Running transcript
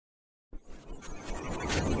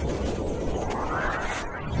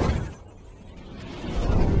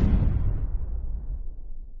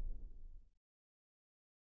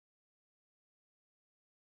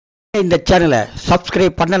இந்த சேனலை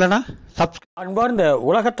சப்ஸ்கிரைப் பண்ணலைன்னா அன்பார்ந்த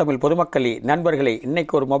உலகத்தமிழ் பொதுமக்களே நண்பர்களே,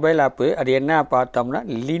 இன்றைக்கி ஒரு மொபைல் ஆப்பு. அது என்ன ஆப் பார்த்தோம்னா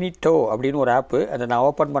லீனிட்டோ அப்படின்னு ஒரு ஆப்பு. அதை நான்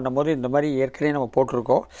ஓப்பன் பண்ணும்போது இந்த மாதிரி ஏற்கனவே நம்ம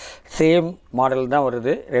போட்டிருக்கோம். சேம் மாடல் தான்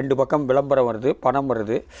வருது. 2 பக்கம் விளம்பரம் வருது, பணம்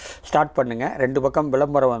வருது. ஸ்டார்ட் பண்ணுங்கள். 2 பக்கம்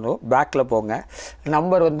விளம்பரம் வரும். பேக்கில் போங்க.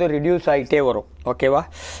 நம்பர் ரெடியூஸ் ஆகிட்டே வரும். ஓகேவா?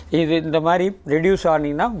 இது இந்த மாதிரி ரெடியூஸ்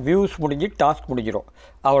ஆனீங்கன்னா வியூஸ் முடிஞ்சு டாஸ்க் முடிஞ்சிடும்.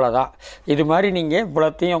 அவ்வளோதான். இது மாதிரி நீங்கள்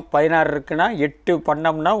இவ்வளோத்தையும் 16 இருக்குன்னா 8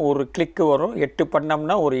 பண்ணோம்னா ஒரு கிளிக்கு வரும், 8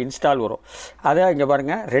 பண்ணோம்னா ஒரு இன்ஸ்டால் வரும். அதான் இங்கே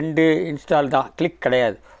பாருங்கள், 2 இன்ஸ்டால் தான், கிளிக்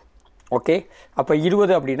கிடையாது. ஓகே, அப்போ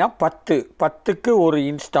 20 அப்படின்னா 10க்கு ஒரு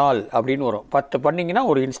இன்ஸ்டால் அப்படின்னு வரும். 10 பண்ணிங்கன்னா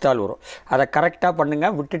ஒரு இன்ஸ்டால் வரும். அதை கரெக்டாக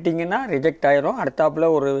பண்ணுங்கள். விட்டுட்டிங்கன்னா ரிஜெக்ட் ஆகிரும்.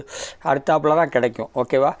 அடுத்தாப்பில் தான் கிடைக்கும்.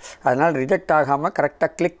 ஓகேவா? அதனால் ரிஜெக்ட் ஆகாமல்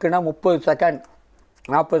கரெக்டாக கிளிக்குனா 30 செகண்ட்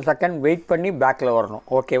 40 செகண்ட் வெயிட் பண்ணி பேக்கில் வரணும்.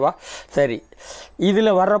 ஓகேவா? சரி,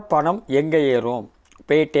 இதில் வர்ற பணம் எங்கே ஏறும்?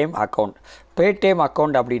 Paytm account. பேடிஎம்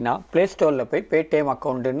அக்கௌண்ட் அப்படின்னா ப்ளே ஸ்டோரில் போய் பேடிஎம்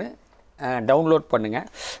அக்கௌண்ட்டுன்னு டவுன்லோட் பண்ணுங்கள்.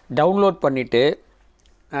 டவுன்லோட் பண்ணிவிட்டு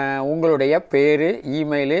உங்களுடைய பேர்,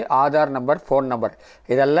 email, Aadhaar number, phone number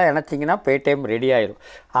இதெல்லாம் இணைச்சிங்கன்னா பேடிஎம் ரெடி ஆயிடும்.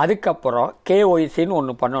 அதுக்கப்புறம் கேஒய்சின்னு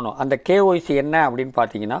ஒன்று பண்ணணும். அந்த கேஒய்சி என்ன அப்படின்னு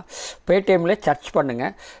பார்த்தீங்கன்னா, பேடிஎம்மில் சர்ச்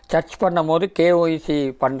பண்ணுங்கள். சர்ச் பண்ணும் போது கேஒய்சி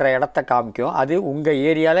பண்ணுற இடத்த காமிக்கும். அது உங்கள்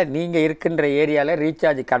ஏரியாவில், நீங்கள் இருக்கின்ற ஏரியாவில்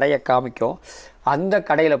ரீசார்ஜ் கடையை காமிக்கும். அந்த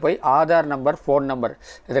கடையில் போய் ஆதார் நம்பர், ஃபோன் நம்பர்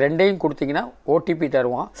இது 2யும் கொடுத்தீங்கன்னா ஓடிபி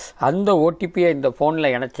தருவோம். அந்த ஓடிபியை இந்த ஃபோனில்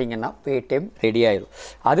இணைச்சிங்கன்னா பேடிஎம் ரெடி ஆயிடும்.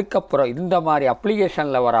 அதுக்கப்புறம் இந்த மாதிரி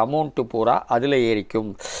அப்ளிகேஷனில் வர அமௌண்ட்டு பூரா அதில்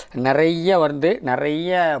ஏறிக்கும். நிறைய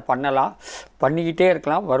பண்ணலாம், பண்ணிக்கிட்டே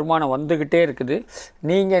இருக்கலாம். வருமானம் வந்துக்கிட்டே இருக்குது.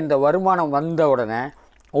 நீங்கள் இந்த வருமானம் வந்த உடனே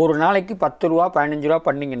ஒரு நாளைக்கு 10 ரூபா 15 ரூபா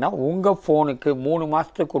பண்ணிங்கன்னா உங்கள் ஃபோனுக்கு 3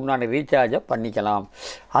 மாதத்துக்கு உண்டான ரீசார்ஜை பண்ணிக்கலாம்.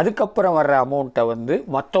 அதுக்கப்புறம் வர்ற அமௌண்ட்டை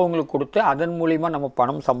மற்றவங்களுக்கு கொடுத்து அதன் மூலிமா நம்ம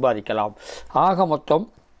பணம் சம்பாதிக்கலாம். ஆக மொத்தம்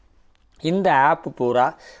இந்த ஆப்பு பூரா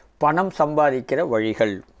பணம் சம்பாதிக்கிற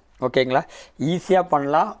வழிகள். ஓகேங்களா? ஈஸியாக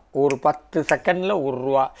பண்ணலாம். ஒரு 10 செகண்டில் 1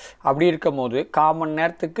 ரூபா அப்படி இருக்கும் போது 1/4 மணி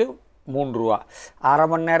நேரத்துக்கு 3 ரூபா, அரை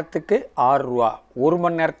மணி நேரத்துக்கு 6 ரூபா, 1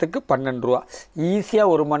 மணி நேரத்துக்கு 12 ரூபா.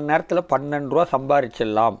 ஈஸியாக 1 மணி நேரத்தில் 12 ரூபா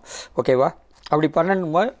சம்பாதிச்சிடலாம். ஓகேவா? அப்படி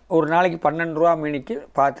 12 ஒரு நாளைக்கு 12 ரூபா மீனிக்கு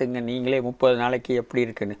பார்த்துங்க நீங்களே 30 நாளைக்கு எப்படி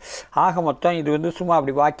இருக்குன்னு. ஆக மொத்தம் இது சும்மா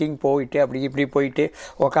அப்படி வாக்கிங் போயிட்டு அப்படி இப்படி போயிட்டு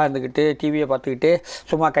உக்காந்துக்கிட்டு டிவியை பார்த்துக்கிட்டு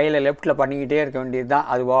சும்மா கையில் லெஃப்ட்டில் பண்ணிக்கிட்டே இருக்க வேண்டியது தான்.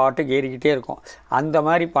 அது பாட்டுக்கு ஏறிக்கிட்டே இருக்கும். அந்த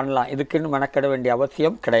மாதிரி பண்ணலாம். இதுக்குன்னு மெனக்கிட வேண்டிய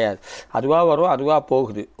அவசியம் கிடையாது. அதுவாக வரும், அதுவாக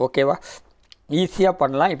போகுது. ஓகேவா? ஈஸியாக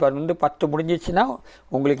பண்ணலாம். இப்போ 10 முடிஞ்சிச்சுன்னா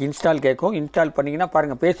உங்களுக்கு இன்ஸ்டால் கேட்கும். இன்ஸ்டால் பண்ணிங்கன்னா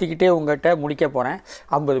பாருங்கள், பேசிக்கிட்டே உங்கள்கிட்ட முடிக்க போகிறேன்,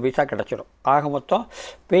 50 பைசா கிடச்சிடும். ஆக மொத்தம்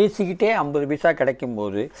பேசிக்கிட்டே 50 பைசா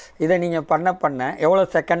கிடைக்கும்போது இதை நீங்கள் பண்ண எவ்வளோ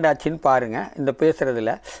செகண்ட் ஆச்சுன்னு பாருங்கள். இந்த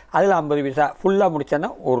பேசுகிறதுல அதில் 50 பைசா ஃபுல்லாக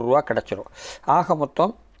முடித்தோன்னா 1 ரூபா கிடச்சிரும். ஆக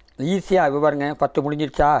மொத்தம் ஈஸியாக பாருங்க, 10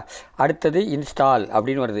 முடிஞ்சிருச்சா, அடுத்தது இன்ஸ்டால்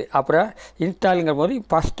அப்படின்னு வருது. அப்புறம் இன்ஸ்டாலுங்கிற போது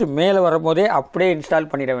ஃபஸ்ட்டு மேலே வரும்போதே அப்படியே இன்ஸ்டால்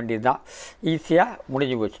பண்ணிட வேண்டியது தான். ஈஸியாக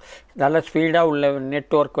முடிஞ்சு போச்சு. நல்ல ஸ்பீடாக உள்ள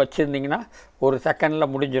நெட்வொர்க் வச்சுருந்திங்கன்னா ஒரு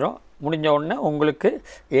செகண்டில் முடிஞ்சிடும். முடிஞ்ச உடனே உங்களுக்கு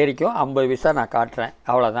ஏறிக்கும். 50 பைசா நான் காட்டுறேன்.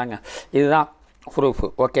 அவ்வளோதாங்க. இதுதான் ப்ரூஃபு.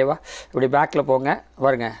 ஓகேவா? இப்படி பேக்கில் போங்க.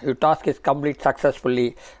 பாருங்க, டாஸ்க் இஸ் கம்ப்ளீட் சக்ஸஸ்ஃபுல்லி.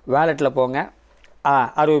 வேலெட்டில் போங்க.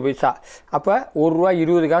 60 பைசா. அப்போ 1 ரூபா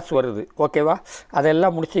 20 காசு வருது. ஓகேவா?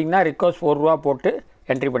 அதெல்லாம் முடிச்சிங்கன்னா ரிக்வஸ்ட் 1 ரூபா போட்டு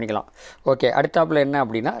என்ட்ரி பண்ணிக்கலாம். ஓகே, அடுத்தாப்பில் என்ன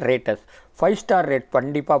அப்படின்னா ரேட்டஸ். 5 ஸ்டார் ரேட்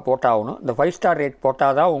கண்டிப்பாக போட்டாகணும். இந்த 5 ஸ்டார் ரேட்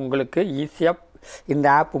போட்டால் தான் உங்களுக்கு ஈஸியாக இந்த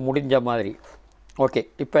ஆப்பு முடிஞ்ச மாதிரி. ஓகே,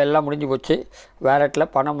 இப்போ எல்லாம் முடிஞ்சு போச்சு.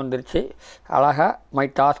 வேலெட்டில் பணம் வந்துருச்சு. அழகாக மை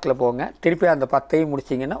டாஸ்கில் போங்க. திருப்பி அந்த 10ஐயும்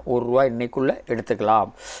முடிச்சிங்கன்னா 1 ரூபா இன்றைக்குள்ளே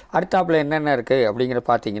எடுத்துக்கலாம். அடுத்தாப்பில் என்னென்ன இருக்குது அப்படிங்கிற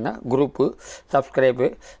பார்த்தீங்கன்னா குரூப்பு, சப்ஸ்கிரைபு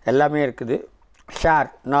எல்லாமே இருக்குது. ஷேர்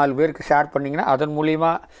 4 பேருக்கு ஷேர் பண்ணிங்கன்னா அதன் மூலிமா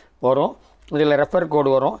வரும். இதில் ரெஃபர் கோடு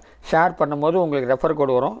வரும். ஷேர் பண்ணும்போது உங்களுக்கு ரெஃபர்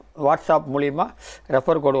கோடு வரும். வாட்ஸ்அப் மூலிமா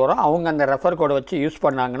ரெஃபர் கோடு வரும். அவங்க அந்த ரெஃபர் கோடை வச்சு யூஸ்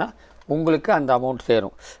பண்ணாங்கன்னா உங்களுக்கு அந்த அமௌண்ட்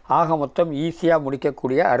சேரும். ஆக மொத்தம் ஈஸியாக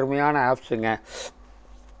முடிக்கக்கூடிய அருமையான ஆப்ஸுங்க.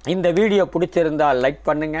 இந்த வீடியோ பிடிச்சிருந்தால் லைக்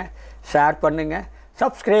பண்ணுங்கள், ஷேர் பண்ணுங்கள்,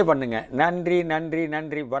 சப்ஸ்கிரைப் பண்ணுங்கள்.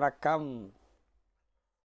 நன்றி. வணக்கம்.